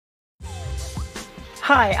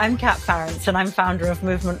Hi, I'm Kat Farrance and I'm founder of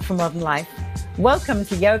Movement for Modern Life. Welcome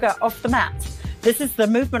to Yoga Off the Mat. This is the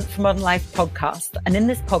Movement for Modern Life podcast, and in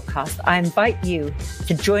this podcast, I invite you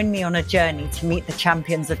to join me on a journey to meet the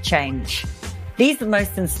champions of change. These are the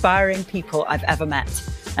most inspiring people I've ever met,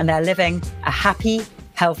 and they're living a happy,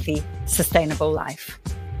 healthy, sustainable life.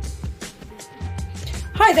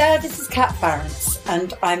 Hi there, this is Kat Farrance,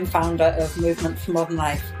 and I'm founder of Movement for Modern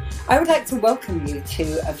Life. I would like to welcome you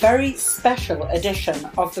to a very special edition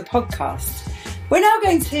of the podcast. We're now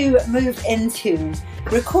going to move into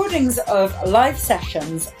recordings of live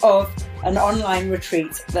sessions of an online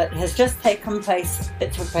retreat that has just taken place.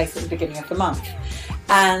 It took place at the beginning of the month.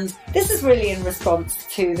 And this is really in response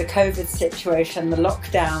to the COVID situation, the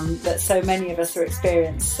lockdown that so many of us are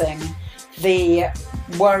experiencing, the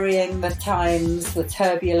worrying, the times, the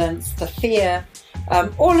turbulence, the fear,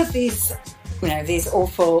 all of these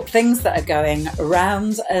awful things that are going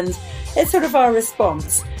around, and it's sort of our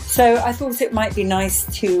response. So I thought it might be nice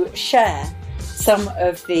to share some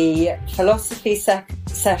of the philosophy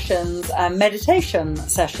sessions and meditation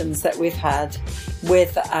sessions that we've had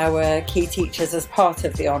with our key teachers as part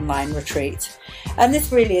of the online retreat. And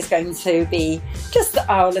this really is going to be just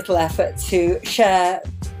our little effort to share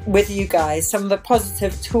with you guys some of the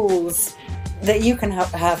positive tools that you can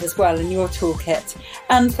have as well in your toolkit,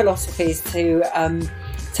 and philosophies to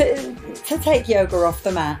take yoga off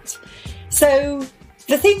the mat. So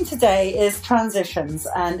the theme today is transitions,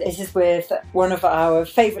 and it is with one of our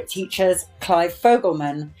favourite teachers, Clive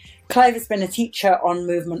Fogelman. Clive has been a teacher on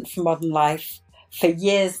Movement for Modern Life for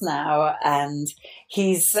years now, and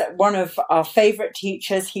he's one of our favourite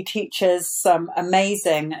teachers. He teaches some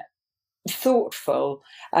amazing, thoughtful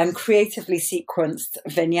and creatively sequenced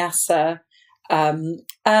vinyasa,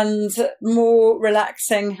 and more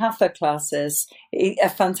relaxing hatha classes. A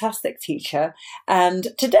fantastic teacher. And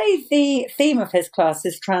today the theme of his class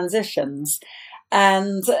is transitions.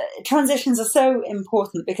 And transitions are so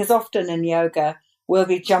important because often in yoga we'll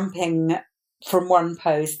be jumping from one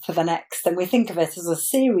pose to the next, and we think of it as a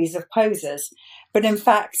series of poses. But in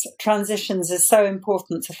fact, transitions is so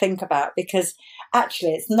important to think about, because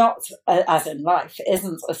actually it's not, as in life, it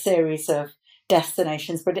isn't a series of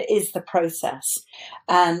destinations, but it is the process.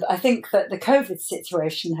 And I think that the COVID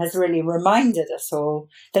situation has really reminded us all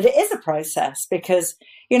that it is a process, because,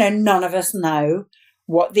 none of us know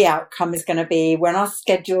what the outcome is going to be, when our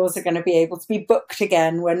schedules are going to be able to be booked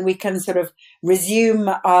again, when we can sort of resume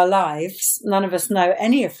our lives. None of us know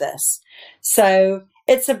any of this. So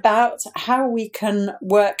it's about how we can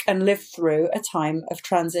work and live through a time of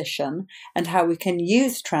transition, and how we can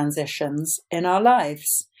use transitions in our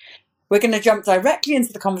lives. We're going to jump directly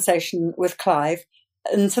into the conversation with Clive,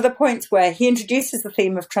 and to the point where he introduces the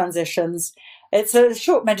theme of transitions. It's a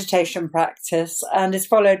short meditation practice and is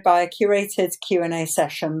followed by a curated Q&A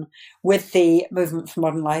session with the Movement for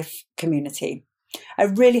Modern Life community. I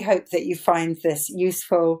really hope that you find this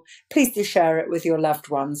useful. Please do share it with your loved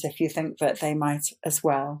ones if you think that they might as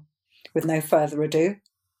well. With no further ado,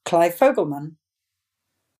 Clive Fogelman.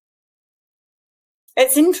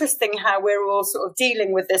 It's interesting how we're all sort of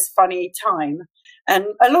dealing with this funny time. And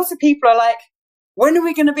a lot of people are like, when are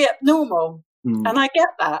we going to be at normal? And I get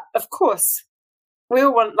that, of course. We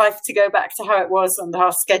all want life to go back to how it was, and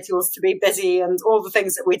our schedules to be busy, and all the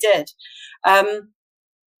things that we did.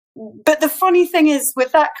 But the funny thing is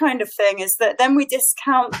with that kind of thing is that then we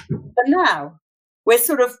discount the now. We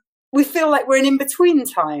feel like we're in in-between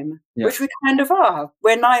time, which we kind of are.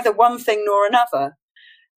 We're neither one thing nor another.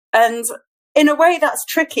 And in a way that's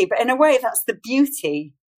tricky, but in a way that's the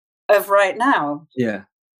beauty of right now. Yeah,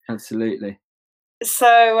 absolutely.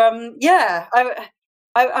 So,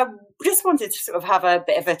 I just wanted to sort of have a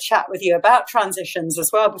bit of a chat with you about transitions as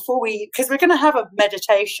well because we're going to have a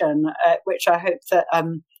meditation, which I hope that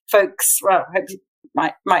folks, hope you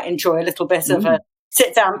might enjoy a little bit of a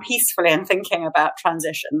sit down peacefully and thinking about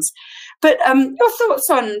transitions. But your thoughts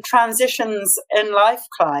on transitions in life,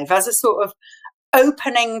 Clive, as a sort of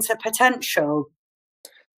opening to potential?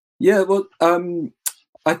 Yeah, well,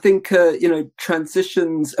 I think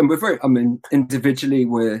transitions, and individually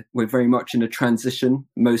we're very much in a transition,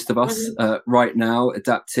 most of us right now,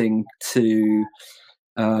 adapting to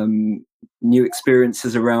new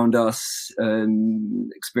experiences around us,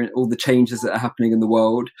 experience all the changes that are happening in the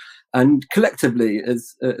world, and collectively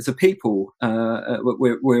as a people,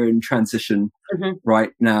 we're in transition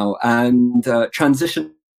right now, and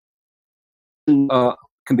transition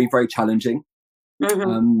can be very challenging.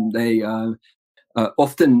 They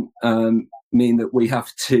often mean that we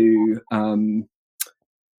have to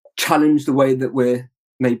challenge the way that we're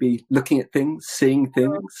maybe looking at things, seeing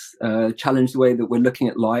things, challenge the way that we're looking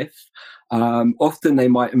at life. Often they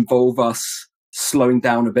might involve us slowing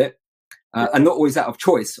down a bit, and not always out of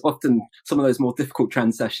choice. Often some of those more difficult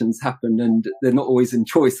transitions happen, and they're not always in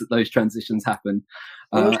choice that those transitions happen.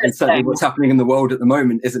 And certainly what's happening in the world at the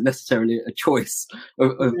moment isn't necessarily a choice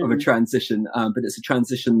of a transition, but it's a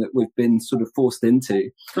transition that we've been sort of forced into.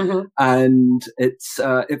 And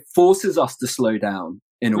it forces us to slow down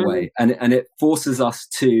in a way, and it forces us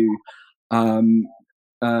to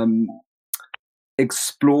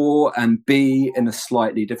explore and be in a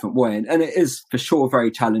slightly different way. And it is for sure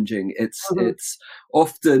very challenging. It's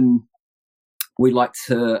often, we like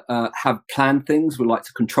to have planned things, we like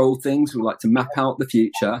to control things, we like to map out the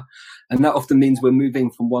future, and that often means we're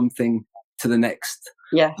moving from one thing to the next.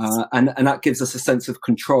 Yes. And that gives us a sense of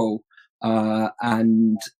control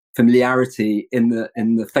and familiarity in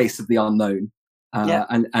the face of the unknown,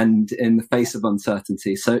 and in the face of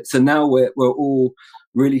uncertainty. So now we're all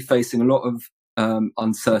really facing a lot of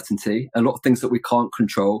uncertainty, a lot of things that we can't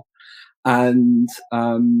control, and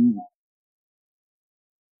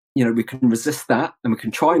we can resist that, and we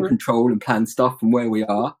can try and control and plan stuff from where we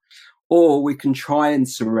are, or we can try and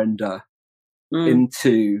surrender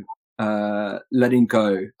into letting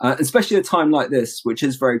go, especially at a time like this, which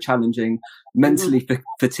is very challenging, mentally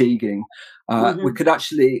fatiguing. We could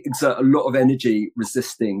actually exert a lot of energy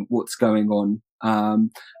resisting what's going on,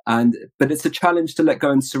 but it's a challenge to let go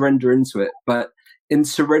and surrender into it. But in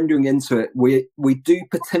surrendering into it, we do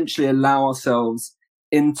potentially allow ourselves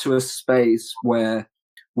into a space where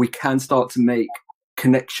we can start to make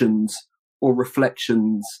connections or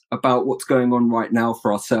reflections about what's going on right now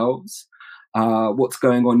for ourselves, what's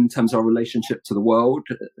going on in terms of our relationship to the world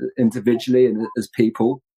individually and as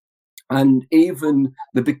people, and even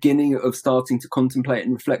the beginning of starting to contemplate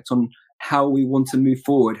and reflect on how we want to move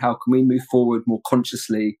forward. How can we move forward more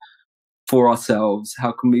consciously for ourselves?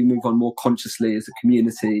 How can we move on more consciously as a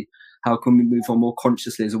community? How can we move on more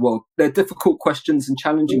consciously as a world? They're difficult questions and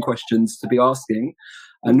challenging questions to be asking,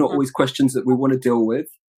 and not always questions that we want to deal with.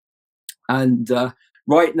 And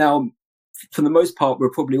right now, for the most part,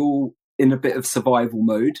 we're probably all in a bit of survival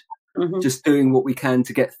mode, just doing what we can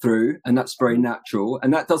to get through, and that's very natural.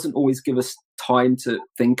 And that doesn't always give us time to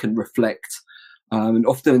think and reflect. And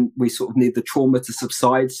often we sort of need the trauma to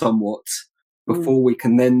subside somewhat before we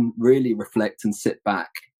can then really reflect and sit back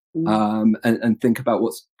and think about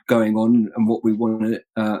what's going on and what we want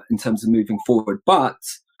to, in terms of moving forward. But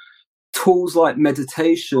tools like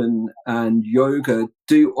meditation and yoga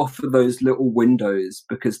do offer those little windows,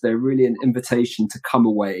 because they're really an invitation to come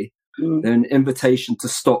away. They're an invitation to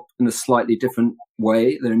stop in a slightly different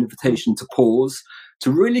way. They're an invitation to pause,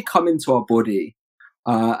 to really come into our body,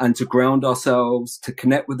 and to ground ourselves, to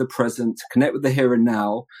connect with the present, to connect with the here and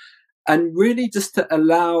now, and really just to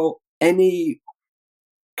allow any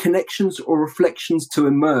connections or reflections to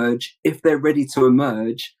emerge, if they're ready to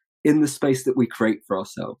emerge, in the space that we create for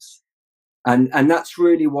ourselves. And that's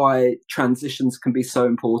really why transitions can be so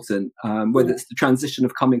important, whether it's the transition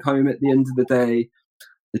of coming home at the end of the day,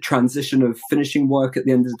 the transition of finishing work at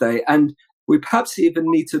the end of the day. And we perhaps even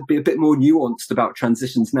need to be a bit more nuanced about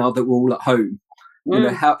transitions now that we're all at home.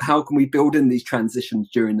 How can we build in these transitions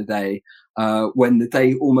during the day, when the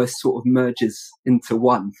day almost sort of merges into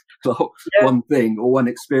one thing or one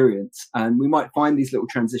experience? And we might find these little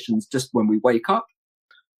transitions just when we wake up,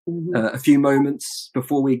 a few moments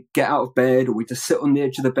before we get out of bed, or we just sit on the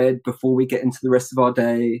edge of the bed before we get into the rest of our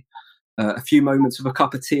day, a few moments with a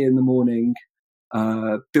cup of tea in the morning,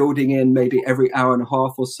 building in maybe every hour and a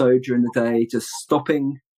half or so during the day, just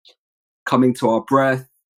stopping, coming to our breath,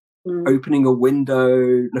 opening a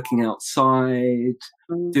window, looking outside,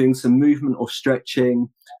 doing some movement or stretching,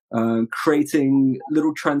 creating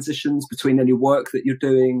little transitions between any work that you're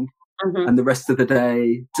doing and the rest of the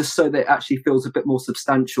day, just so that it actually feels a bit more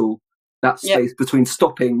substantial, that space between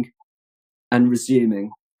stopping and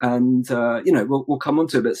resuming. And, we'll come on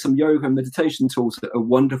to it, but some yoga and meditation tools that are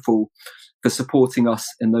wonderful for supporting us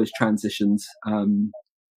in those transitions.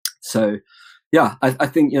 I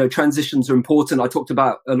think, transitions are important. I talked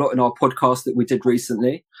about a lot in our podcast that we did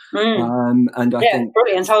recently. And I think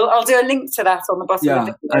brilliant. I'll do a link to that on the bottom.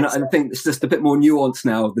 Yeah, and I think it's just a bit more nuanced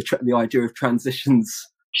now, the idea of transitions.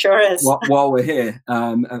 Sure is. While we're here,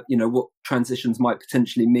 what transitions might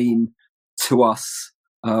potentially mean to us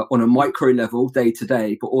on a micro level day to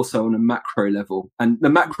day, but also on a macro level. And the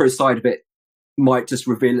macro side of it might just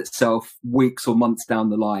reveal itself weeks or months down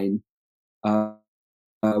the line,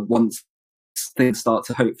 once things start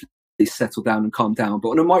to hopefully settle down and calm down.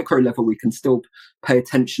 But on a micro level, we can still pay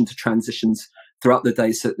attention to transitions throughout the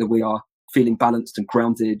day so that we are feeling balanced and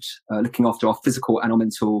grounded, looking after our physical and our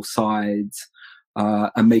mental sides,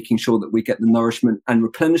 and making sure that we get the nourishment and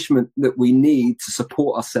replenishment that we need to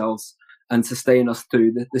support ourselves and sustain us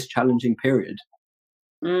through this challenging period.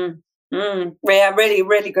 Yeah, really,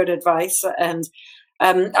 really good advice. And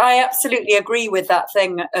I absolutely agree with that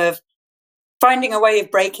thing of finding a way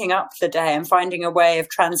of breaking up the day and finding a way of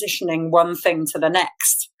transitioning one thing to the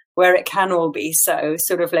next, where it can all be so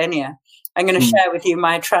sort of linear. I'm going to share with you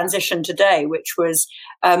my transition today, which was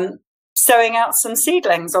sowing out some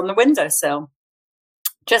seedlings on the windowsill.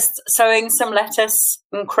 Just sowing some lettuce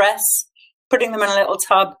and cress, putting them in a little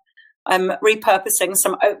tub. I'm repurposing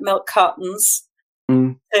some oat milk cartons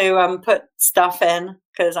to put stuff in,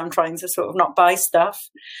 because I'm trying to sort of not buy stuff.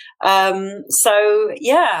 So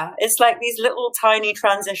yeah, it's like these little tiny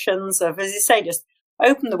transitions of, as you say, just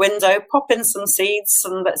open the window, pop in some seeds,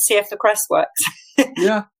 and let's see if the cress works.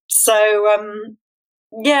 Yeah. So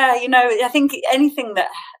yeah, you know, I think anything that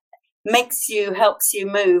helps you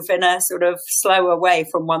move in a sort of slower way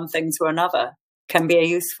from one thing to another can be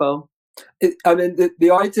useful. I mean,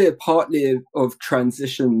 the idea partly of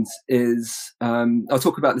transitions is, I'll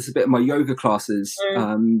talk about this a bit in my yoga classes,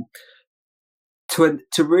 to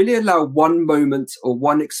really allow one moment or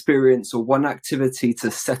one experience or one activity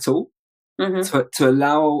to settle, to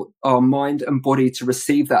allow our mind and body to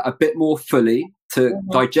receive that a bit more fully, to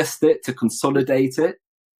digest it, to consolidate it,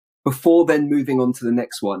 before then moving on to the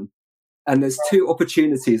next one. And there's two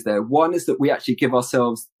opportunities there. One is that we actually give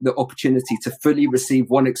ourselves the opportunity to fully receive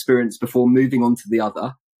one experience before moving on to the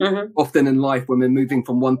other. Often in life, when we're moving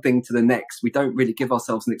from one thing to the next, we don't really give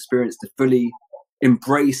ourselves an experience to fully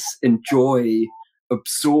embrace, enjoy,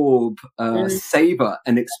 absorb, savor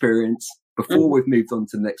an experience before we've moved on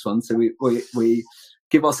to the next one. So we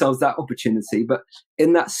give ourselves that opportunity. But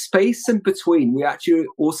in that space in between, we actually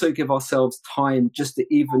also give ourselves time just to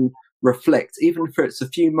even reflect, even if it's a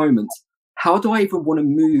few moments. How do I even want to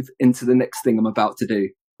move into the next thing I'm about to do?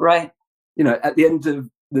 Right. You know, at the end of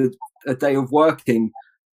a day of working,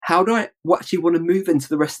 how do I actually want to move into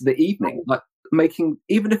the rest of the evening? Like making,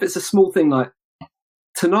 even if it's a small thing, like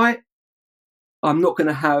tonight, I'm not going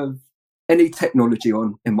to have any technology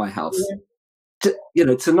on in my house. You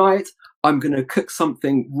know, tonight, I'm going to cook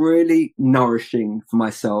something really nourishing for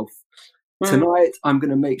myself. Tonight, I'm going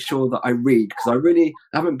to make sure that I read, because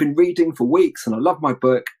I haven't been reading for weeks and I love my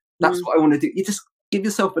book. That's what I want to do. You just give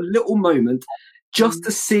yourself a little moment just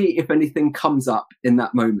to see if anything comes up in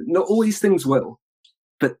that moment. Not all these things will,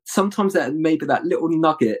 but sometimes that maybe that little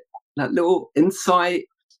nugget, that little insight,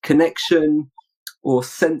 connection, or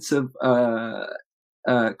sense of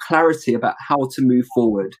clarity about how to move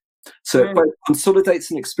forward. So it both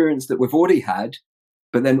consolidates an experience that we've already had,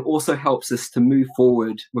 but then also helps us to move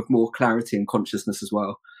forward with more clarity and consciousness as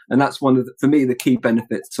well. And that's one of for me, the key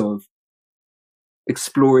benefits of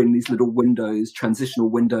exploring these little windows, transitional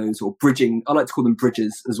windows, or bridging. I like to call them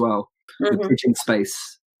bridges as well, the bridging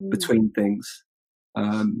space between things.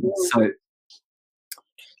 So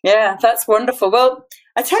yeah, that's wonderful. Well,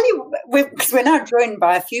 I tell you, because we're now joined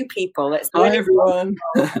by a few people. It's really hi everyone.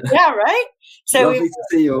 Yeah, right. So lovely to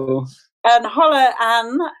see you all. And holla,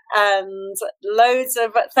 Anne, and loads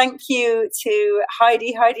of thank you to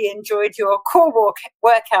Heidi. Heidi enjoyed your core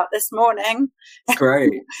workout this morning.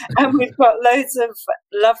 Great. And we've got loads of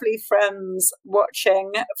lovely friends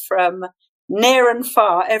watching from near and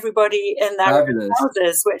far, everybody in their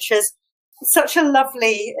houses, which is such a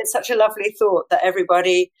lovely thought that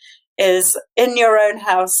everybody is in your own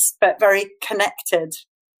house, but very connected.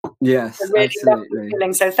 Yes, really absolutely.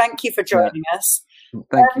 Feeling. So thank you for joining us.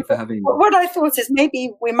 Thank you for having me. What I thought is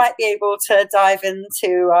maybe we might be able to dive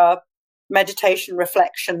into our meditation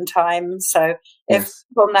reflection time. So if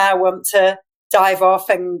people now want to dive off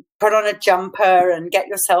and put on a jumper and get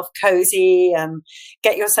yourself cozy and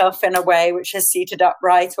get yourself in a way which is seated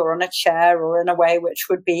upright or on a chair or in a way which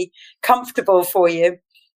would be comfortable for you.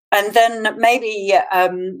 And then maybe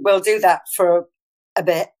we'll do that for a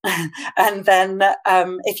bit. And then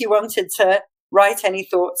if you wanted to write any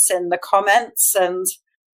thoughts in the comments, and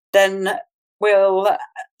then we'll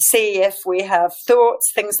see if we have thoughts,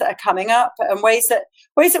 things that are coming up, and ways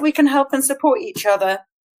that we can help and support each other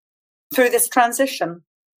through this transition.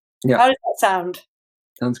 Yeah. How does that sound?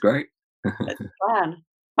 Sounds great. It's a plan.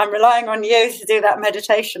 I'm relying on you to do that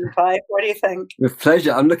meditation, Clive. What do you think? With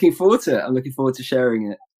pleasure. I'm looking forward to it. I'm looking forward to sharing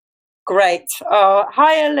it. Great. Oh,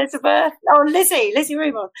 hi, Elizabeth. Oh, Lizzie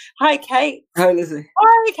Rumor. Hi, Kate. Hi, Lizzie.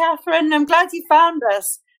 Hi, Catherine. I'm glad you found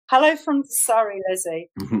us. Hello from Surrey, Lizzie.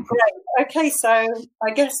 Great. Okay, so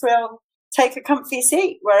I guess we'll take a comfy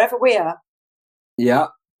seat wherever we are. Yeah,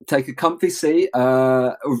 take a comfy seat.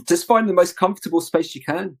 Just find the most comfortable space you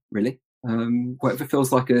can, really. whatever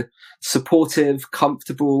feels like a supportive,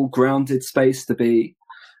 comfortable, grounded space to be.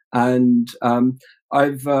 And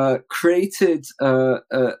I've created a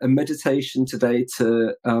meditation today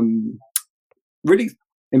to really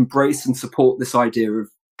embrace and support this idea of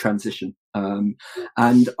transition.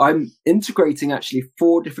 And I'm integrating actually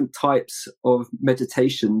 4 different types of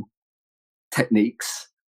meditation techniques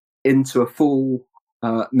into a full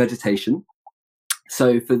meditation.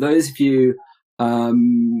 So for those of you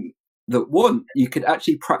that want, you could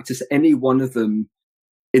actually practice any one of them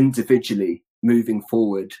individually moving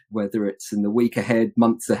forward, whether it's in the week ahead,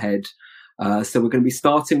 months ahead. So we're going to be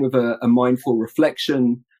starting with a mindful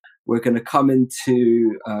reflection. We're going to come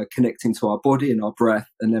into connecting to our body and our breath,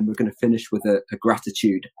 and then we're going to finish with a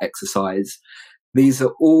gratitude exercise. These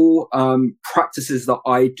are all practices that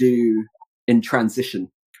I do in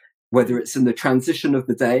transition, whether it's in the transition of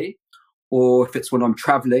the day, or if it's when I'm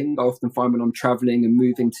traveling. I often find when I'm traveling and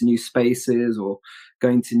moving to new spaces or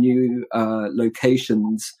going to new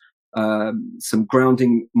locations, some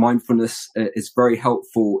grounding mindfulness is very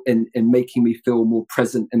helpful in making me feel more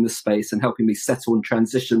present in the space and helping me settle and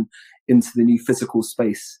transition into the new physical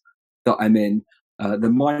space that I'm in. The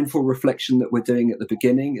mindful reflection that we're doing at the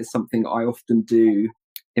beginning is something I often do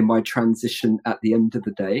in my transition at the end of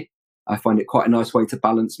the day. I find it quite a nice way to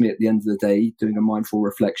balance me at the end of the day, doing a mindful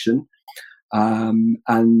reflection.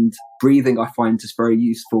 And breathing, I find just very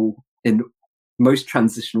useful in most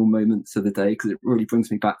transitional moments of the day, because it really brings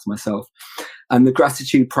me back to myself. And the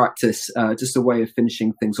gratitude practice, just a way of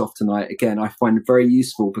finishing things off tonight, again, I find it very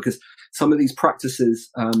useful, because some of these practices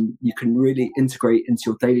you can really integrate into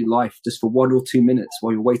your daily life just for 1 or 2 minutes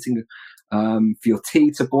while you're waiting for your tea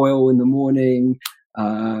to boil in the morning,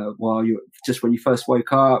 while you're just when you first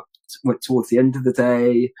woke up, towards the end of the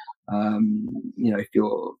day. If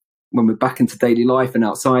you're when we're back into daily life and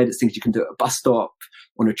outside, it's things you can do at a bus stop,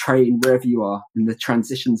 on a train, wherever you are in the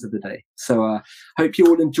transitions of the day. So hope you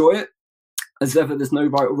all enjoy it. As ever, there's no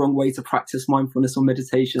right or wrong way to practice mindfulness or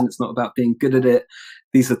meditation. It's not about being good at it.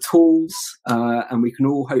 These are tools, and we can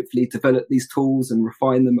all hopefully develop these tools and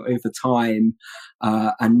refine them over time,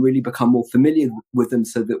 and really become more familiar with them,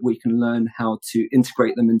 so that we can learn how to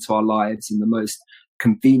integrate them into our lives in the most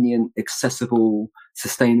convenient, accessible,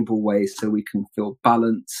 sustainable way, so we can feel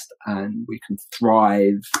balanced and we can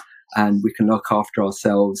thrive and we can look after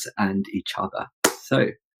ourselves and each other. So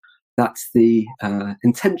that's the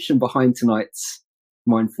intention behind tonight's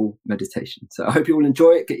mindful meditation. So I hope you all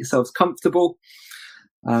enjoy it. Get yourselves comfortable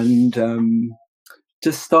and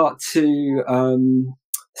just start to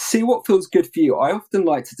see what feels good for you. I often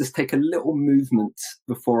like to just take a little movement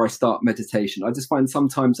before I start meditation. I just find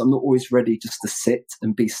sometimes I'm not always ready just to sit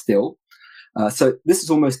and be still. So this is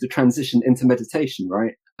almost a transition into meditation,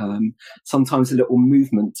 right? Sometimes a little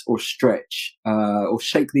movement or stretch or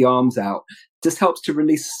shake the arms out just helps to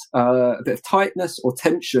release a bit of tightness or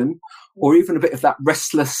tension, or even a bit of that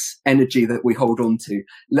restless energy that we hold on to.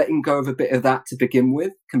 Letting go of a bit of that to begin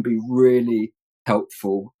with can be really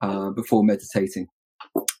helpful before meditating.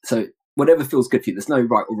 So whatever feels good for you, there's no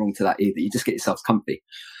right or wrong to that either. You just get yourselves comfy.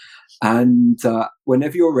 And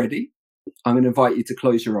whenever you're ready, I'm going to invite you to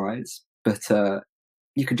close your eyes. But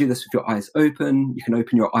you can do this with your eyes open. You can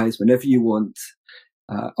open your eyes whenever you want.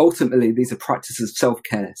 Ultimately, these are practices of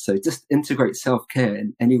self-care. So just integrate self-care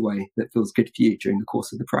in any way that feels good for you during the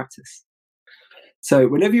course of the practice. So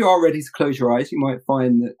whenever you are ready to close your eyes, you might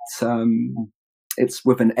find that it's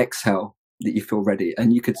with an exhale that you feel ready.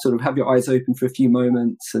 And you could sort of have your eyes open for a few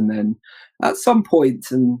moments, and then at some point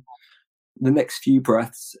in the next few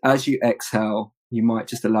breaths, as you exhale, you might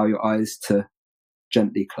just allow your eyes to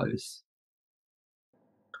gently close.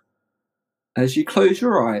 As you close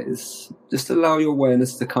your eyes, just allow your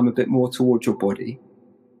awareness to come a bit more towards your body.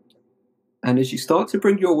 And as you start to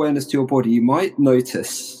bring your awareness to your body, you might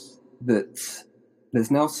notice that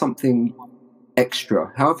there's now something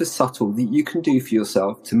extra, however subtle, that you can do for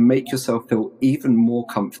yourself to make yourself feel even more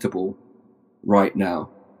comfortable right now.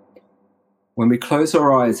 When we close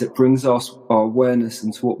our eyes, it brings our awareness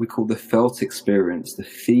into what we call the felt experience, the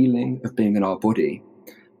feeling of being in our body.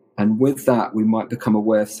 And with that, we might become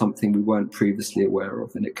aware of something we weren't previously aware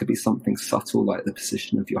of. And it could be something subtle, like the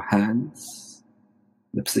position of your hands,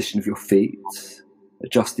 the position of your feet,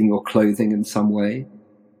 adjusting your clothing in some way.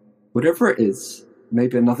 Whatever it is,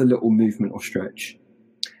 maybe another little movement or stretch.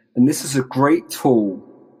 And this is a great tool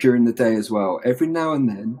during the day as well. Every now and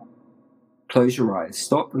then, close your eyes.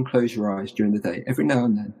 Stop and close your eyes during the day. Every now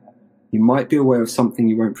and then, you might be aware of something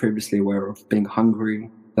you weren't previously aware of. Being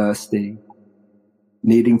hungry, thirsty,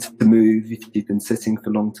 needing to move if you've been sitting for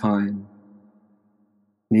a long time,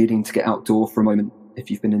 needing to get outdoor for a moment if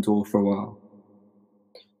you've been indoor for a while.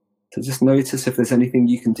 So just notice if there's anything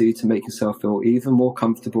you can do to make yourself feel even more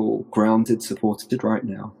comfortable, grounded, supported right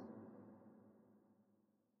now.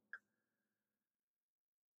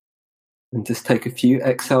 And just take a few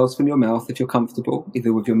exhales from your mouth if you're comfortable,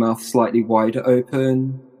 either with your mouth slightly wider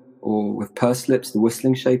open or with pursed lips, the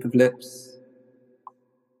whistling shape of lips.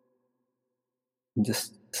 And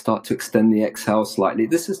just start to extend the exhale slightly.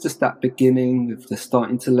 This is just that beginning of just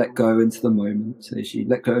starting to let go into the moment. So as you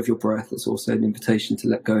let go of your breath, it's also an invitation to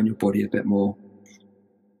let go in your body a bit more.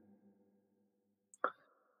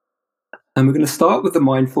 And we're going to start with the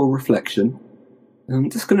mindful reflection. And I'm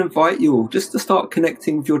just going to invite you all just to start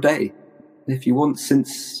connecting with your day. If you want,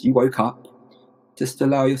 since you woke up, just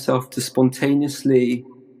allow yourself to spontaneously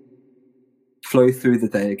flow through the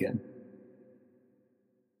day again.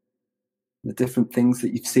 The different things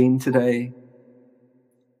that you've seen today,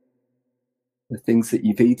 the things that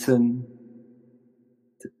you've eaten,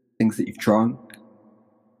 the things that you've drunk,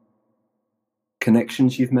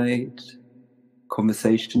 connections you've made,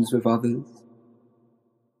 conversations with others,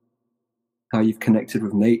 how you've connected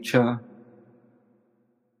with nature,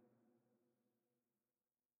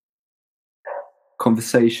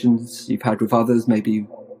 conversations you've had with others. Maybe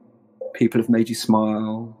people have made you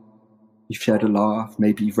smile, you've shared a laugh,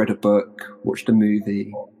 maybe you've read a book, watched a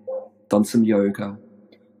movie, done some yoga,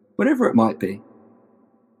 whatever it might be.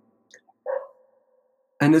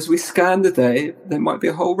 And as we scan the day, there might be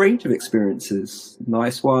a whole range of experiences,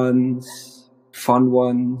 nice ones, fun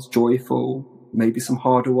ones, joyful, maybe some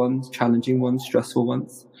harder ones, challenging ones, stressful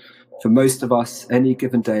ones. For most of us, any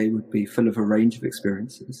given day would be full of a range of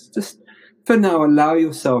experiences. Just for now, allow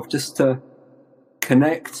yourself just to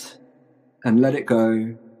connect and let it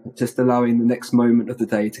go, just allowing the next moment of the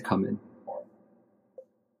day to come in.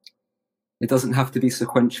 It doesn't have to be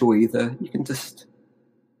sequential either. You can just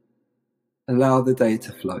allow the day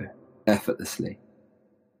to flow effortlessly.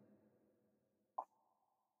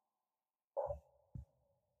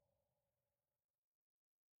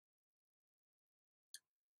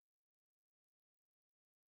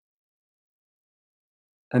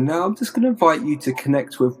 And now I'm just going to invite you to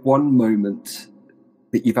connect with one moment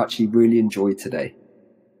that you've actually really enjoyed today.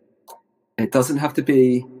 It doesn't have to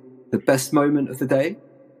be the best moment of the day.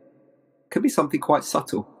 It could be something quite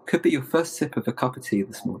subtle. It could be your first sip of a cup of tea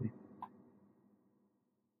this morning.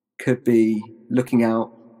 It could be looking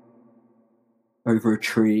out over a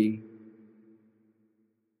tree.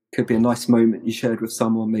 It could be a nice moment you shared with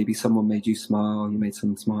someone. Maybe someone made you smile, you made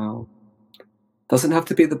someone smile. It doesn't have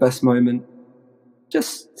to be the best moment.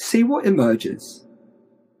 Just see what emerges.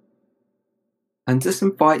 And just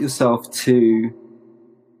invite yourself to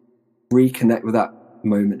reconnect with that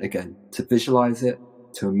moment again, to visualize it,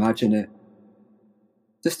 to imagine it.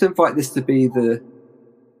 Just invite this to be the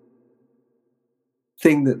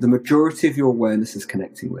thing that the majority of your awareness is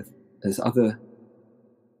connecting with, as other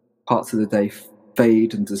parts of the day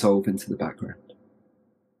fade and dissolve into the background.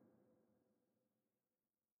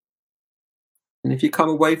 And if you come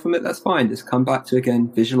away from it, that's fine. Just come back to it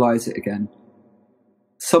again, visualize it again.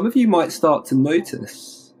 Some of you might start to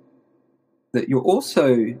notice that you're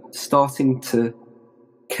also starting to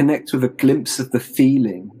connect with a glimpse of the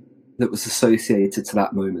feeling that was associated to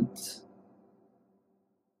that moment.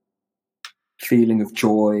 Feeling of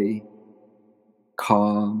joy,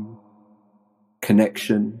 calm,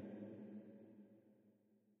 connection.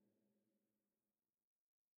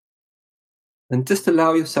 And just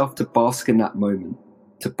allow yourself to bask in that moment,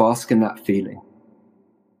 to bask in that feeling.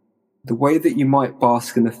 The way that you might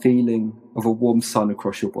bask in the feeling of a warm sun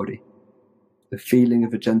across your body, the feeling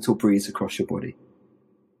of a gentle breeze across your body.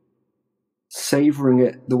 Savoring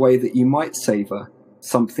it the way that you might savor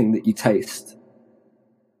something that you taste.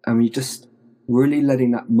 And you just really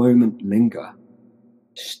letting that moment linger,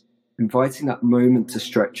 inviting that moment to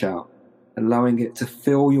stretch out, allowing it to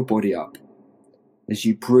fill your body up. As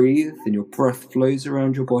you breathe and your breath flows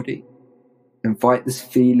around your body, invite this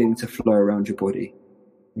feeling to flow around your body,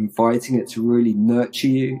 inviting it to really nurture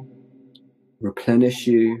you, replenish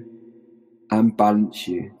you, and balance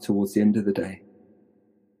you towards the end of the day.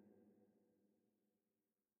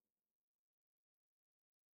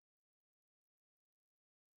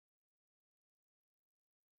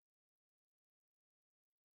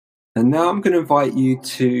 And now I'm going to invite you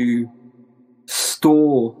to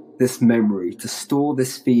store this memory, to store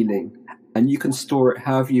this feeling, and you can store it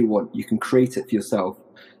however you want. You can create it for yourself.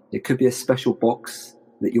 It could be a special box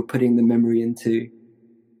that you're putting the memory into.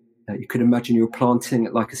 You could imagine you're planting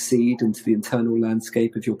it like a seed into the internal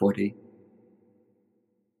landscape of your body.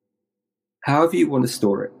 However you want to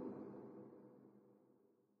store it.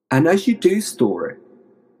 And as you do store it,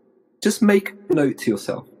 just make a note to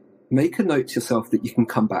yourself. make a note to yourself that you can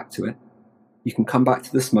come back to it. You can come back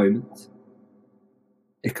to this moment.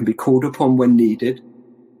 It can be called upon when needed,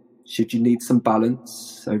 should you need some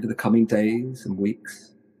balance over the coming days and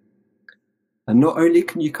weeks. And not only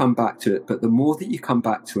can you come back to it, but the more that you come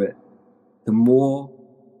back to it, the more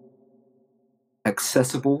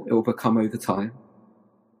accessible it will become over time,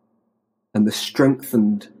 and the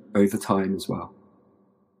strengthened over time as well.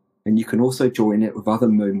 And you can also join it with other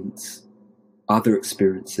moments, other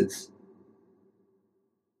experiences.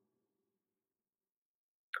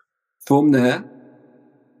 From there,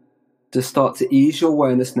 just start to ease your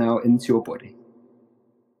awareness now into your body.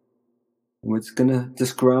 And we're just going to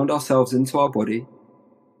just ground ourselves into our body,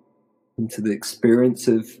 into the experience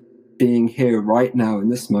of being here right now in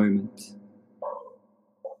this moment.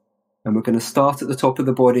 And we're going to start at the top of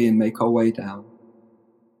the body and make our way down.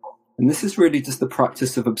 And this is really just the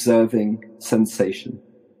practice of observing sensation.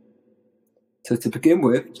 So to begin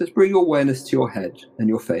with, just bring your awareness to your head and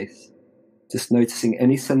your face, just noticing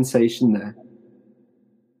any sensation there.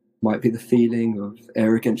 Might be the feeling of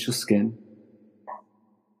air against your skin,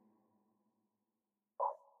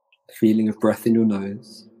 the feeling of breath in your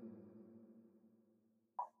nose.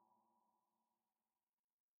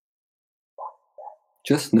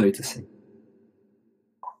 Just noticing.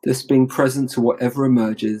 Just being present to whatever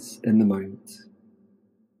emerges in the moment.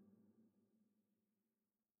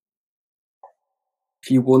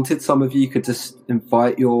 If you wanted, some of you could just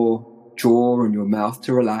invite your jaw and your mouth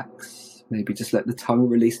to relax. Maybe just let the tongue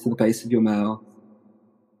release to the base of your mouth.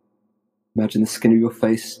 Imagine the skin of your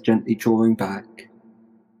face gently drawing back.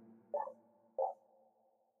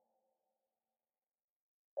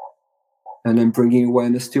 And then bringing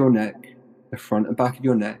awareness to your neck, the front and back of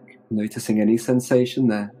your neck, noticing any sensation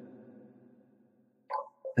there.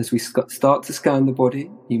 As we start to scan the body,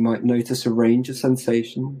 you might notice a range of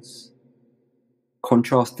sensations,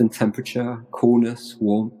 contrast in temperature, coolness,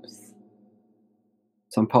 warmth.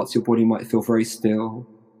 Some parts of your body might feel very still.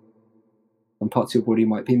 Some parts of your body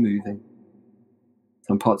might be moving.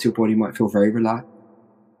 Some parts of your body might feel very relaxed.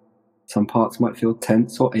 Some parts might feel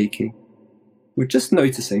tense or achy. We're just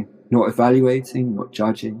noticing, not evaluating, not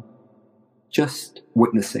judging, just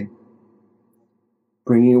witnessing.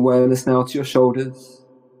 Bringing awareness now to your shoulders,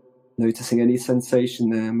 noticing any sensation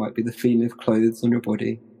there. Might be the feeling of clothes on your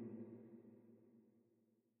body.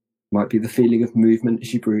 Might be the feeling of movement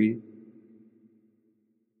as you breathe.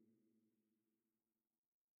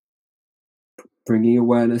 Bringing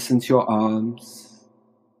awareness into your arms,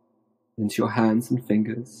 into your hands and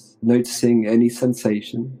fingers, noticing any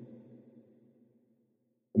sensation.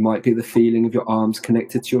 It might be the feeling of your arms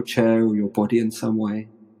connected to your chair or your body in some way.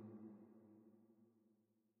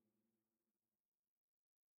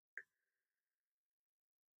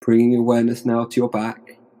 Bringing awareness now to your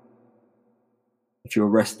back. If you're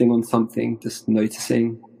resting on something, just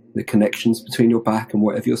noticing the connections between your back and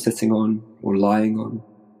whatever you're sitting on or lying on.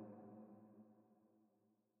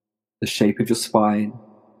 The shape of your spine.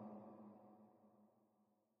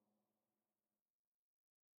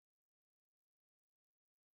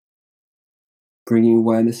 Bringing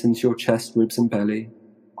awareness into your chest, ribs and belly.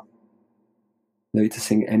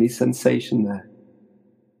 Noticing any sensation there.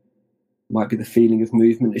 Might be the feeling of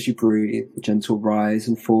movement as you breathe, the gentle rise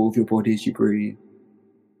and fall of your body as you breathe.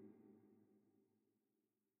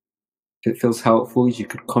 If it feels helpful, you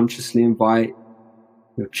could consciously invite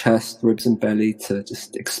your chest, ribs and belly to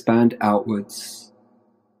just expand outwards,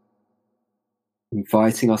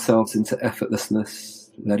 inviting ourselves into effortlessness,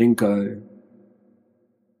 letting go.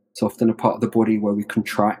 It's often a part of the body where we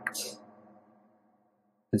contract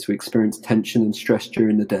as we experience tension and stress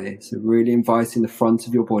during the day. So really inviting the front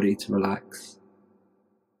of your body to relax.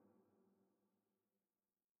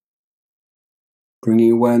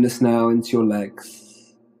 Bringing awareness now into your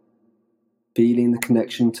legs, feeling the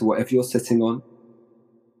connection to whatever you're sitting on,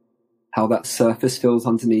 how that surface feels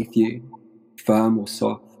underneath you, firm or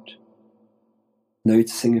soft.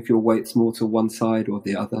 Noticing if your weight's more to one side or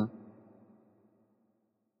the other.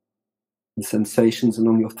 The sensations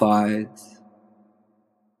along your thighs.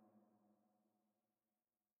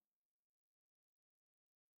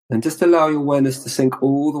 And just allow your awareness to sink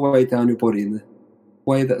all the way down your body in the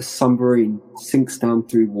way that a submarine sinks down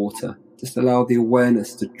through water. Just allow the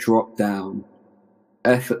awareness to drop down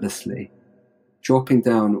effortlessly, dropping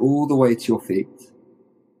down all the way to your feet.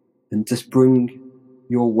 And just bring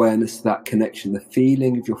your awareness to that connection, the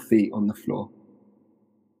feeling of your feet on the floor.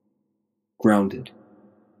 Grounded,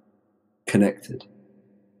 connected.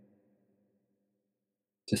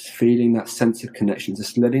 Just feeling that sense of connection,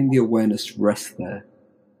 just letting the awareness rest there,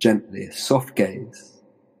 gently, a soft gaze.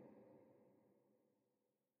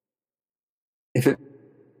 If it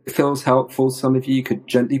it feels helpful, some of you could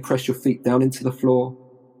gently press your feet down into the floor.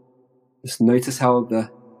 Just notice how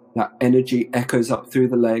that energy echoes up through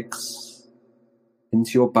the legs,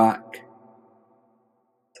 into your back.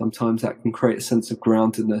 Sometimes that can create a sense of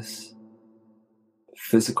groundedness,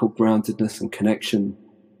 physical groundedness and connection.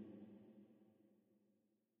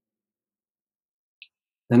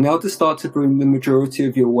 And now to start to bring the majority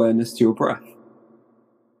of your awareness to your breath.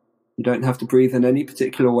 You don't have to breathe in any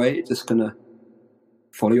particular way, you're just going to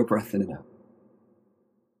follow your breath in and out.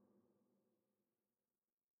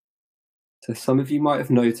 So some of you might have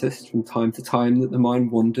noticed from time to time that the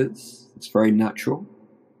mind wanders. It's very natural,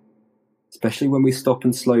 especially when we stop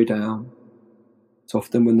and slow down. It's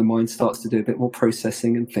often when the mind starts to do a bit more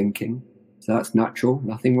processing and thinking. So that's natural,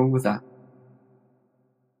 nothing wrong with that.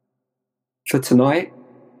 For tonight,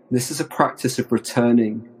 this is a practice of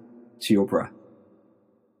returning to your breath.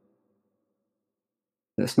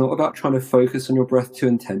 It's not about trying to focus on your breath too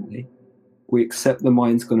intently. We accept the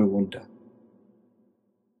mind's going to wander.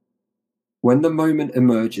 When the moment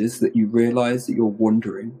emerges that you realize that you're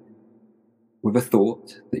wandering with a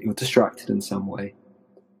thought, that you're distracted in some way,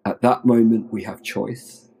 at that moment we have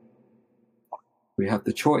choice. We have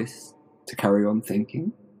the choice to carry on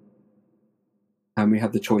thinking, and we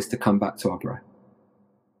have the choice to come back to our breath.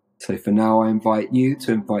 So for now, I invite you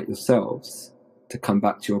to invite yourselves to come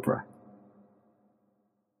back to your breath.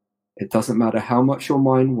 It doesn't matter how much your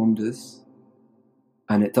mind wanders,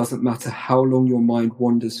 and it doesn't matter how long your mind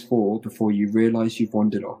wanders for before you realize you've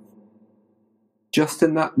wandered off. Just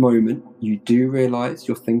in that moment, you do realize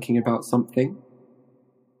you're thinking about something.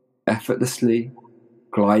 Effortlessly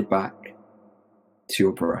glide back to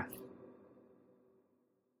your breath.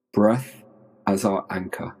 Breath as our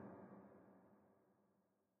anchor.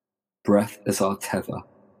 Breath as our tether.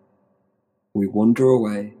 We wander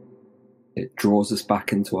away. It draws us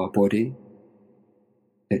back into our body.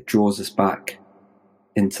 It draws us back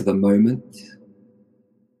into the moment.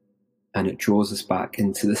 And it draws us back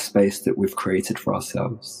into the space that we've created for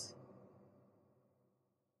ourselves.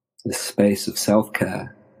 The space of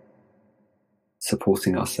self-care,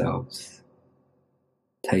 supporting ourselves,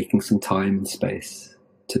 taking some time and space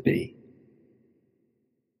to be.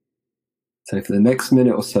 So for the next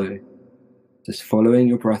minute or so, just following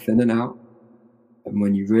your breath in and out, and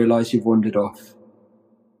when you realize you've wandered off,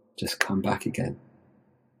 just come back again.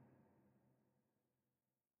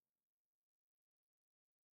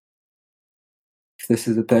 If this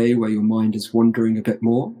is a day where your mind is wandering a bit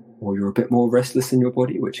more, or you're a bit more restless in your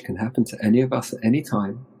body, which can happen to any of us at any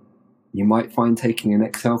time, you might find taking an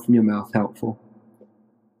exhale from your mouth helpful.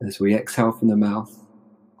 As we exhale from the mouth,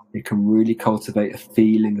 it can really cultivate a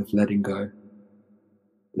feeling of letting go.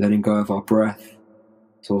 Letting go of our breath.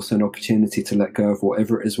 It's also an opportunity to let go of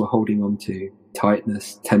whatever it is we're holding on to.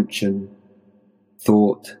 Tightness, tension,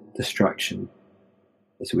 thought, distraction.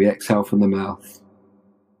 As we exhale from the mouth,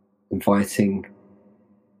 inviting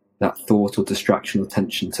that thought or distraction or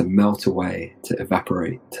tension to melt away, to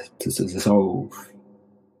evaporate, to dissolve.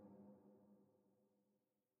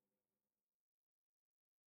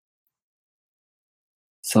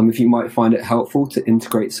 Some of you might find it helpful to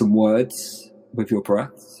integrate some words with your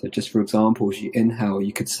breath. So just for example, as you inhale,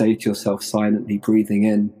 you could say to yourself silently breathing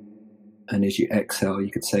in, and as you exhale,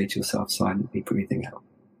 you could say to yourself silently breathing out.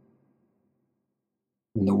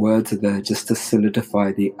 And the words are there just to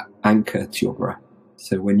solidify the anchor to your breath.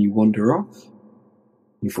 So when you wander off,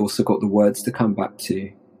 you've also got the words to come back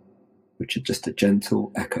to, which are just a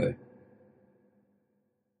gentle echo.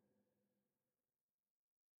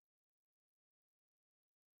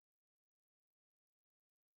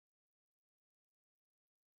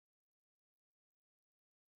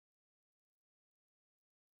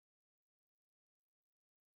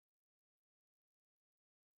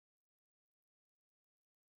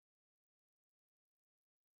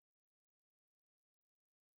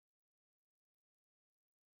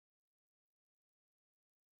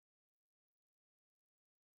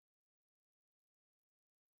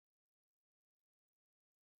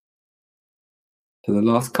 For the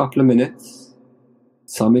last couple of minutes,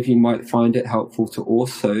 some of you might find it helpful to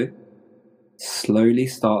also slowly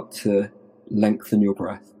start to lengthen your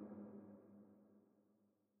breath.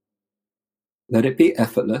 Let it be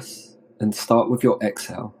effortless and start with your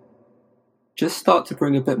exhale. Just start to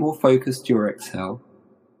bring a bit more focus to your exhale.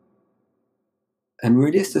 And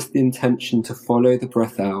really it's just the intention to follow the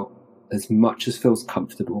breath out as much as feels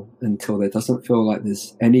comfortable until there doesn't feel like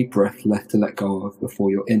there's any breath left to let go of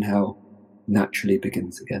before your inhale naturally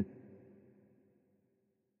begins again.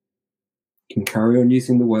 You can carry on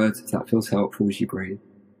using the words if that feels helpful as you breathe.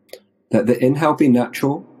 Let the inhale be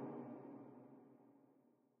natural,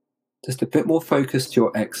 Just a bit more focus to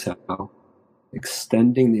your exhale,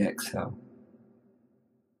 extending the exhale.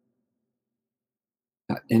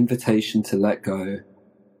 That invitation to let go,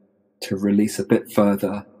 to release a bit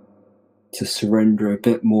further, to surrender a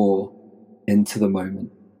bit more into the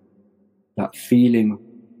moment. That feeling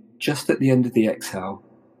just at the end of the exhale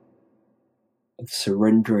of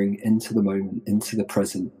surrendering into the moment, into the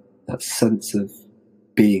present, that sense of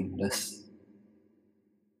beingness,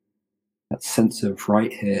 that sense of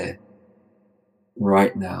right here,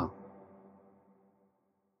 right now.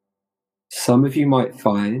 Some of you might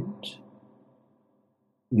find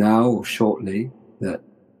now or shortly that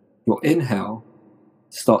your inhale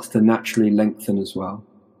starts to naturally lengthen as well.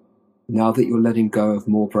 Now that you're letting go of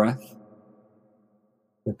more breath,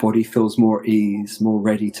 the body feels more at ease, more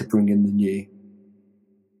ready to bring in the new.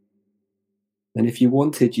 And if you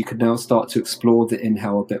wanted, you could now start to explore the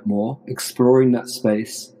inhale a bit more, exploring that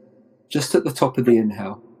space just at the top of the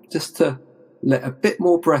inhale, just to let a bit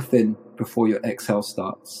more breath in before your exhale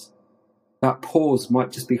starts. That pause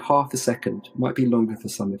might just be half a second, might be longer for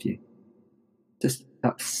some of you. Just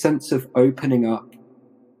that sense of opening up,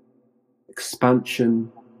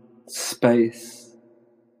 expansion, space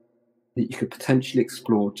that you could potentially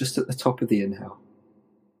explore just at the top of the inhale,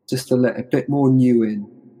 just to let a bit more new in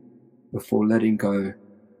before letting go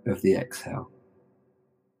of the exhale.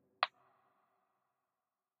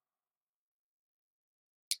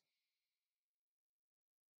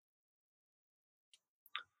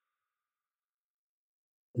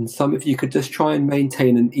 And some of you could just try and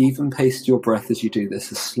maintain an even pace to your breath as you do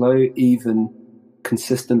this, a slow, even,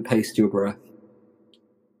 consistent pace to your breath.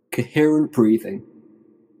 Coherent breathing,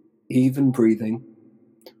 even breathing.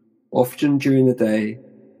 Often during the day,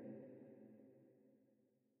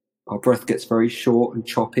 our breath gets very short and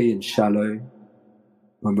choppy and shallow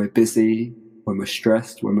when we're busy, when we're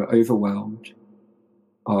stressed, when we're overwhelmed.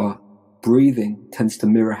 Our breathing tends to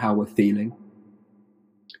mirror how we're feeling.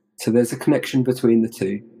 So there's a connection between the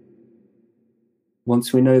two.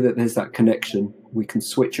 Once we know that there's that connection, we can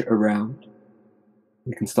switch it around.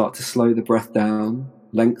 We can start to slow the breath down,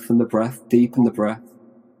 lengthen the breath, deepen the breath,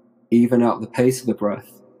 even out the pace of the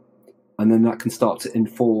breath. And then that can start to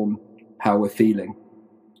inform how we're feeling.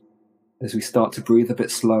 As we start to breathe a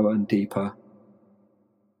bit slower and deeper,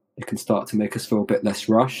 it can start to make us feel a bit less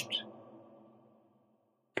rushed.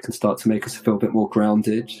 It can start to make us feel a bit more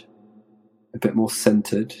grounded, a bit more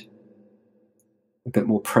centered, a bit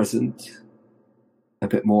more present, a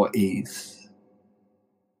bit more ease.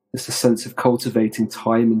 It's a sense of cultivating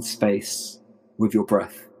time and space with your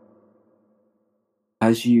breath.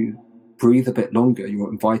 As you breathe a bit longer,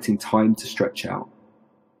 you're inviting time to stretch out.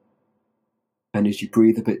 And as you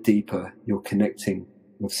breathe a bit deeper, you're connecting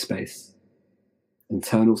with space,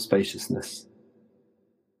 internal spaciousness.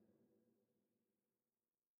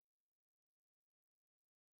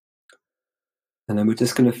 And then we're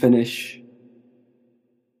just going to finish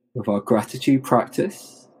with our gratitude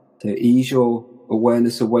practice. So ease your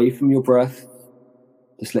awareness away from your breath.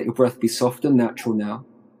 Just let your breath be soft and natural now.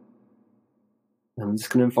 And I'm just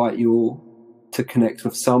going to invite you all to connect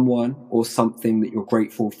with someone or something that you're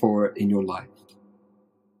grateful for in your life.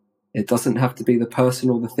 It doesn't have to be the person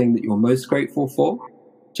or the thing that you're most grateful for.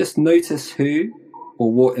 Just notice who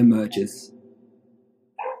or what emerges.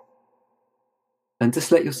 And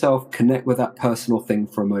just let yourself connect with that person or thing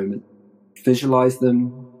for a moment. Visualize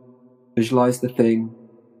them, visualize the thing.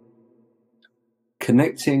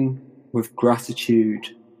 Connecting with gratitude,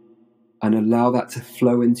 and allow that to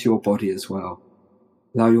flow into your body as well.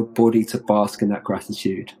 Allow your body to bask in that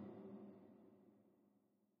gratitude.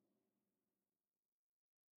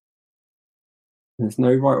 There's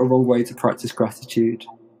no right or wrong way to practice gratitude,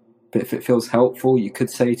 but if it feels helpful, you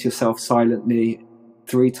could say to yourself silently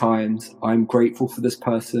 3 times, I'm grateful for this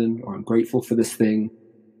person, or I'm grateful for this thing.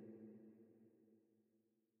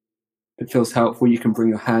 If it feels helpful, you can bring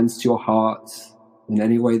your hands to your heart in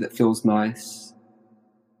any way that feels nice.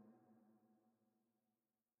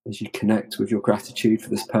 As you connect with your gratitude for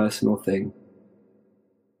this person or thing.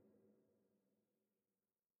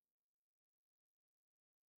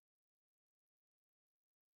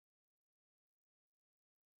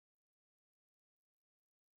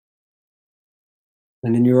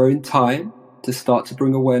 And in your own time, to start to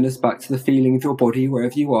bring awareness back to the feeling of your body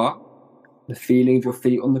wherever you are, the feeling of your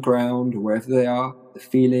feet on the ground or wherever they are, the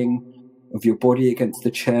feeling of your body against the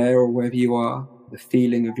chair or wherever you are, the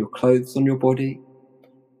feeling of your clothes on your body,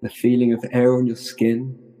 the feeling of air on your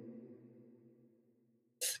skin,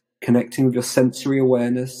 connecting with your sensory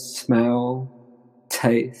awareness, smell,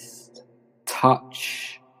 taste,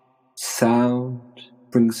 touch, sound.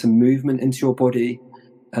 Bring some movement into your body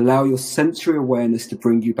Allow your sensory awareness to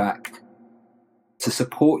bring you back, to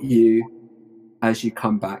support you as you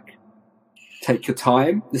come back. Take your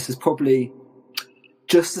time. This is probably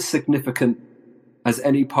just as significant as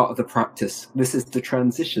any part of the practice. This is the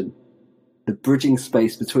transition, the bridging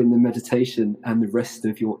space between the meditation and the rest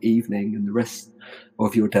of your evening and the rest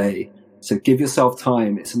of your day. So give yourself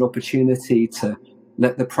time. It's an opportunity to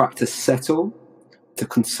let the practice settle, to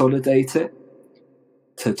consolidate it,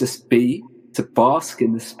 to just be, to bask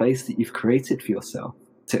in the space that you've created for yourself,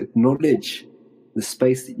 to acknowledge the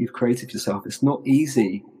space that you've created for yourself. It's not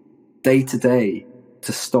easy day to day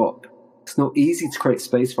to stop. It's not easy to create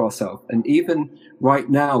space for ourselves. And even right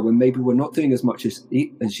now, when maybe we're not doing as much as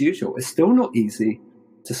usual, it's still not easy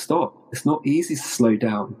to stop. It's not easy to slow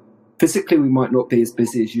down. Physically, we might not be as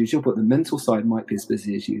busy as usual, but the mental side might be as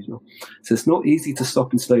busy as usual. So it's not easy to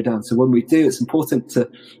stop and slow down. So when we do, it's important to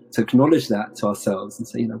acknowledge that to ourselves and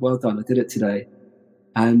say, well done, I did it today.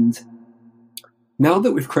 And now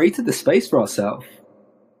that we've created the space for ourselves,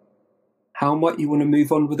 how might you want to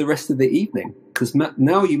move on with the rest of the evening? Because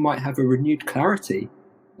now you might have a renewed clarity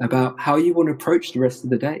about how you want to approach the rest of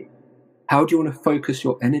the day. How do you want to focus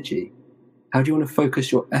your energy? How do you want to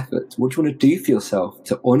focus your effort? What do you want to do for yourself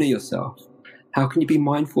to honor yourself? How can you be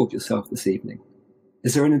mindful of yourself this evening?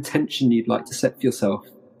 Is there an intention you'd like to set for yourself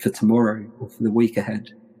for tomorrow or for the week ahead?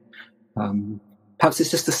 Perhaps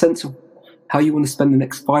it's just a sense of how you want to spend the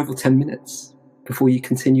next 5 or 10 minutes before you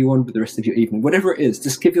continue on with the rest of your evening. Whatever it is,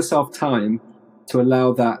 just give yourself time to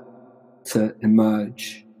allow that to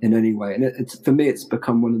emerge in any way. And for me, it's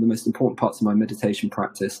become one of the most important parts of my meditation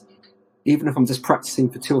practice. Even if I'm just practicing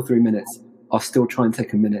for 2 or 3 minutes, I'll still try and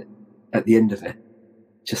take a minute at the end of it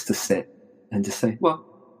just to sit and just say, well,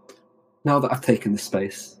 now that I've taken this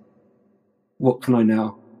space, what can I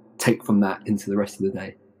now take from that into the rest of the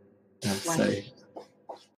day? So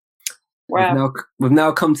wow. We've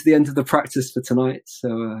now come to the end of the practice for tonight.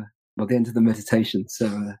 So, the end of the meditation.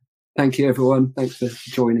 So thank you, everyone. Thanks for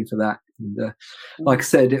joining for that. And like I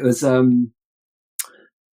said, it was that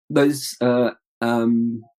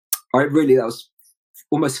was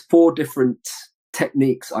almost 4 different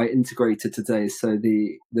techniques I integrated today. So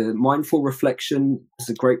the mindful reflection is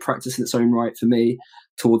a great practice in its own right for me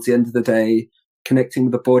towards the end of the day, connecting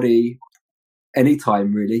with the body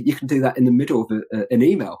anytime, really. You can do that in the middle of an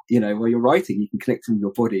email, while you're writing, you can connect with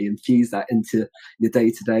your body and fuse that into your day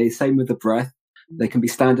to day. Same with the breath. They can be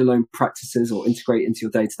standalone practices or integrate into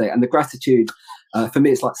your day to day. And the gratitude, for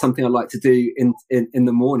me, it's like something I like to do in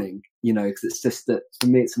the morning, because it's just that for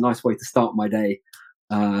me, it's a nice way to start my day.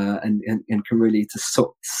 And can really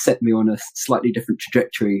set me on a slightly different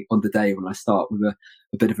trajectory on the day when I start with a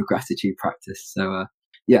bit of a gratitude practice. So,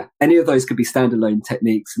 any of those could be standalone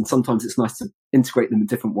techniques, and sometimes it's nice to integrate them in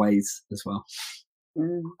different ways as well.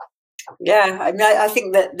 Yeah, I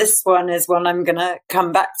think that this one is one I'm going to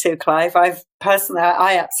come back to, Clive. I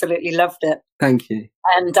absolutely loved it. Thank you.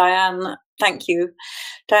 And Diane, thank you.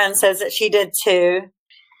 Diane says that she did too.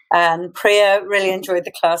 And Priya really enjoyed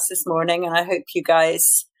the class this morning, and I hope you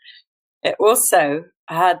guys also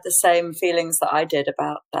had the same feelings that I did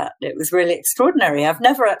about that. It was really extraordinary. I've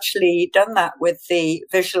never actually done that with the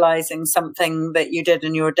visualizing something that you did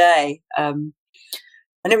in your day.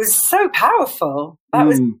 And it was so powerful. That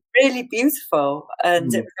was really beautiful.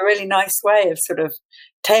 And it was a really nice way of sort of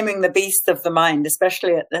taming the beast of the mind,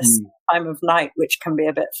 especially at this time of night, which can be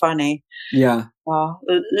a bit funny. Yeah.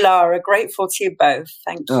 Lara, grateful to you both.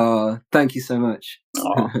 Thank you. Oh, thank you so much.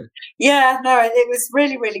 Yeah, no, it was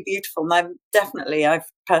really, really beautiful. And I've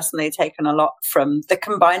personally taken a lot from the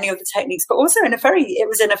combining of the techniques, but also it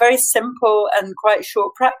was in a very simple and quite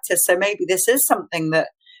short practice. So maybe this is something that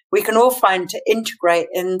we can all find to integrate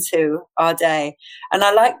into our day. And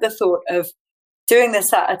I like the thought of doing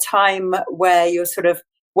this at a time where you're sort of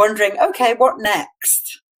wondering, okay, what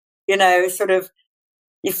next? Sort of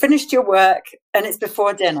you finished your work and it's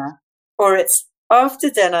before dinner, or it's after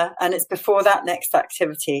dinner and it's before that next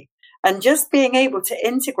activity. And just being able to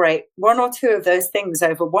integrate 1 or 2 of those things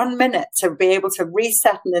over 1 minute to be able to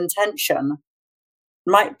reset an intention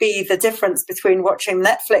might be the difference between watching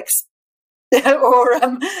Netflix or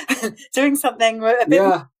doing something a bit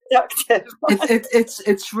more productive.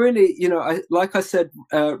 It's really, like I said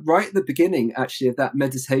right at the beginning, actually, of that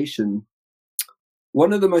meditation,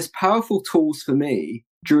 one of the most powerful tools for me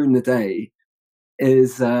during the day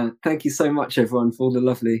is thank you so much, everyone, for all the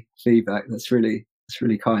lovely feedback. That's really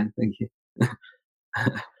kind. Thank you.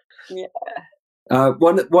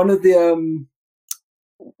 One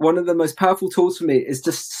of the most powerful tools for me is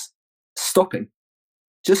just stopping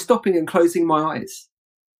and closing my eyes,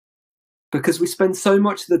 because we spend so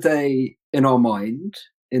much of the day in our mind,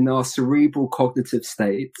 in our cerebral cognitive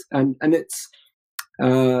state, and it's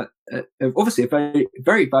obviously a very,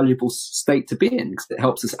 very valuable state to be in, because it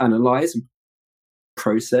helps us analyze and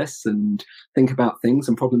process and think about things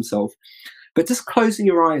and problem solve. But just closing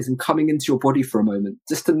your eyes and coming into your body for a moment,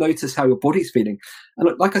 just to notice how your body's feeling. And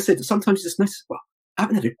like I said, sometimes you just notice, well, I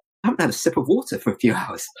haven't had a sip of water for a few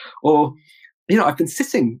hours, or I've been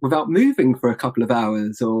sitting without moving for a couple of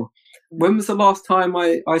hours, or when was the last time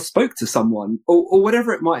I spoke to someone, or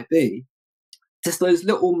whatever it might be. Just those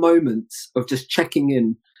little moments of just checking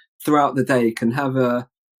in throughout the day can have a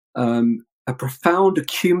profound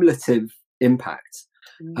accumulative impact.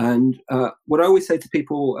 And what I always say to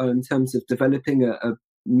people in terms of developing a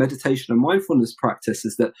meditation and mindfulness practice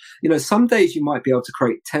is that, some days you might be able to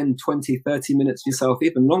create 10, 20, 30 minutes for yourself,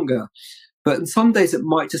 even longer. But in some days it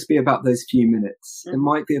might just be about those few minutes. It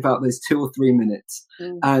might be about those 2 or 3 minutes.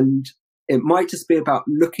 And it might just be about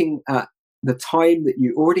looking at the time that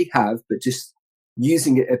you already have, but just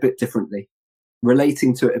using it a bit differently,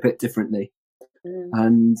 relating to it a bit differently.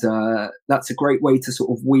 And that's a great way to sort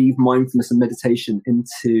of weave mindfulness and meditation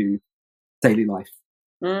into daily life.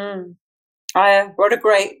 What a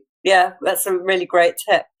great, that's a really great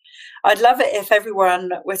tip. I'd love it if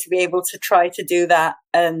everyone were to be able to try to do that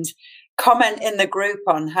and comment in the group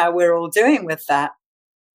on how we're all doing with that.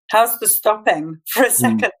 How's the stopping for a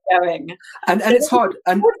second going? And it's hard.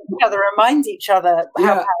 And remind each other how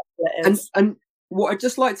powerful it is. And what I'd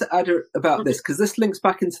just like to add about this, because this links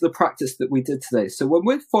back into the practice that we did today. So when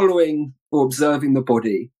we're following or observing the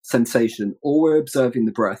body sensation, or we're observing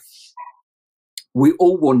the breath, we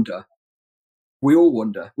all wander.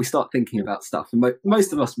 We start thinking about stuff. And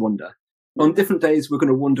most of us wander. On different days, we're going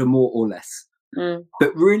to wander more or less.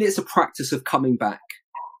 But really, it's a practice of coming back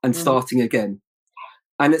and starting again.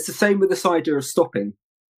 And it's the same with this idea of stopping.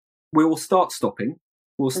 We will start stopping.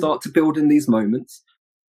 We'll start to build in these moments.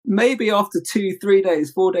 Maybe after 2, 3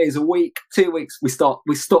 days, 4 days, a week, 2 weeks, we stop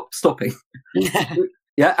stopping.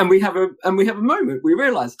 And we have a moment. We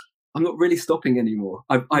realize I'm not really stopping anymore.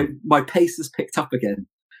 My pace has picked up again.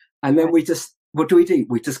 And then what do?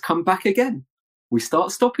 We just come back again. We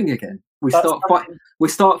start stopping again. We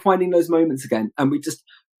start finding those moments again, and we just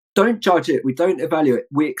don't judge it. We don't evaluate.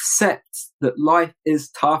 We accept that life is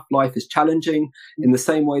tough. Life is challenging, in the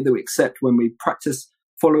same way that we accept when we practice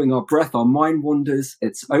following our breath, our mind wanders.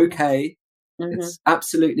 It's okay. It's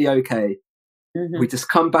absolutely okay. We just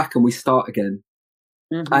come back and we start again.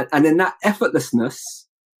 And in that effortlessness,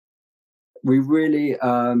 we really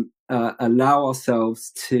allow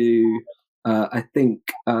ourselves to, I think,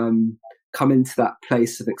 come into that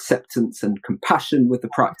place of acceptance and compassion with the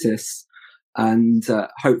practice, and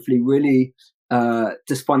hopefully really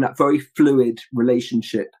just find that very fluid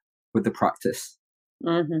relationship with the practice.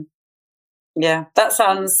 Yeah, that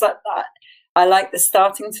sounds like that. I like the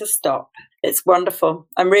starting to stop. It's wonderful.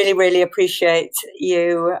 I really, really appreciate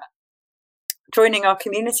you joining our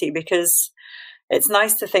community, because it's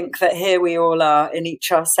nice to think that here we all are in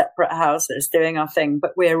each our separate houses doing our thing,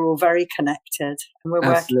 but we're all very connected and we're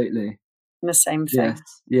absolutely working on the same thing. Yes.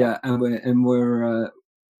 Yeah,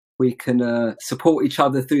 we can support each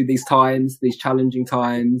other through these times, these challenging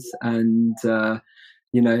times, and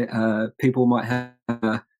people might have.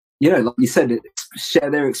 Like you said,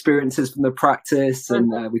 share their experiences from the practice,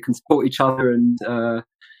 and we can support each other and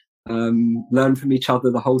learn from each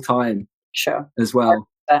other the whole time. Sure. As well.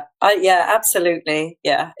 Yeah, absolutely.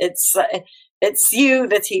 Yeah, it's you,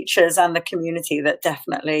 the teachers, and the community that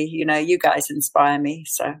definitely, you guys inspire me.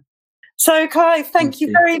 So Clive, thank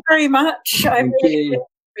you very, very much. I really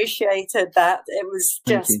appreciated that. It was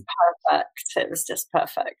just perfect. It was just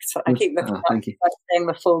perfect. So I keep looking at seeing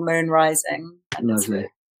the full moon rising. Lovely.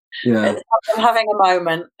 Yeah, I'm having a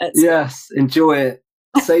moment. Yes, enjoy it,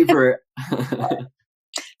 savor it.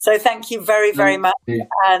 So thank you very, very much.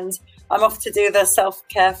 And I'm off to do the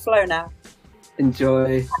self-care flow now.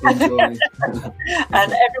 Enjoy. And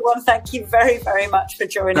everyone, thank you very, very much for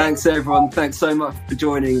joining. Thanks, everyone. Thanks so much for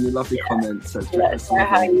joining. The lovely comments. Let us know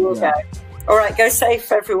how you will go. All right, go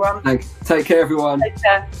safe, everyone. Take care, everyone. Take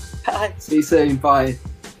care. Bye. See you soon. Bye.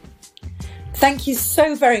 Thank you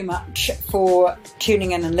so very much for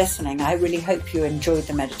tuning in and listening. I really hope you enjoyed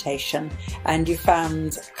the meditation and you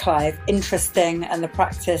found Clive interesting and the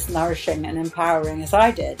practice nourishing and empowering as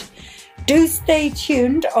I did. Do stay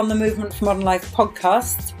tuned on the Movement for Modern Life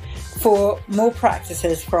podcast for more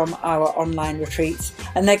practices from our online retreats,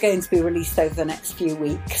 and they're going to be released over the next few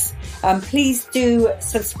weeks. Please do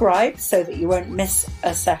subscribe so that you won't miss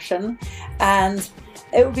a session, and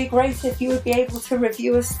it would be great if you would be able to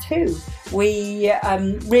review us too. We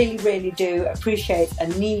really, really do appreciate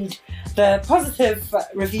and need the positive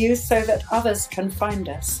reviews so that others can find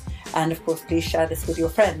us. And of course, please share this with your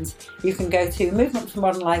friends. You can go to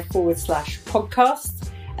movementformodernlife.com/podcast,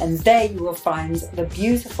 and there you will find the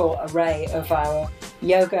beautiful array of our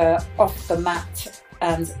yoga off the mat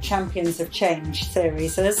and Champions of Change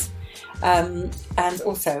series. And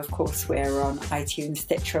also, of course, we're on iTunes,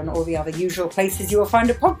 Stitcher, and all the other usual places you will find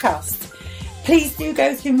a podcast. Please do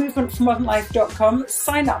go to movementformodernlife.com,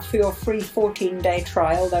 sign up for your free 14-day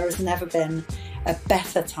trial. There has never been a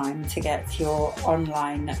better time to get your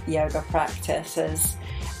online yoga practices.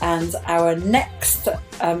 And our next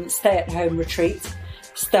stay-at-home retreat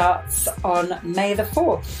starts on May the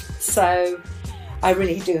 4th. So I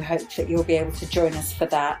really do hope that you'll be able to join us for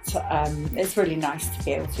that. It's really nice to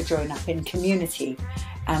be able to join up in community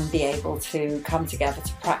and be able to come together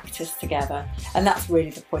to practice together. And that's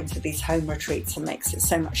really the point of these home retreats, and makes it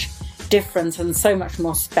so much different and so much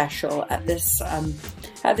more special at this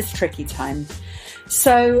tricky time.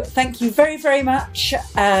 So thank you very, very much,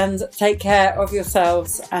 and take care of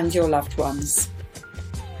yourselves and your loved ones.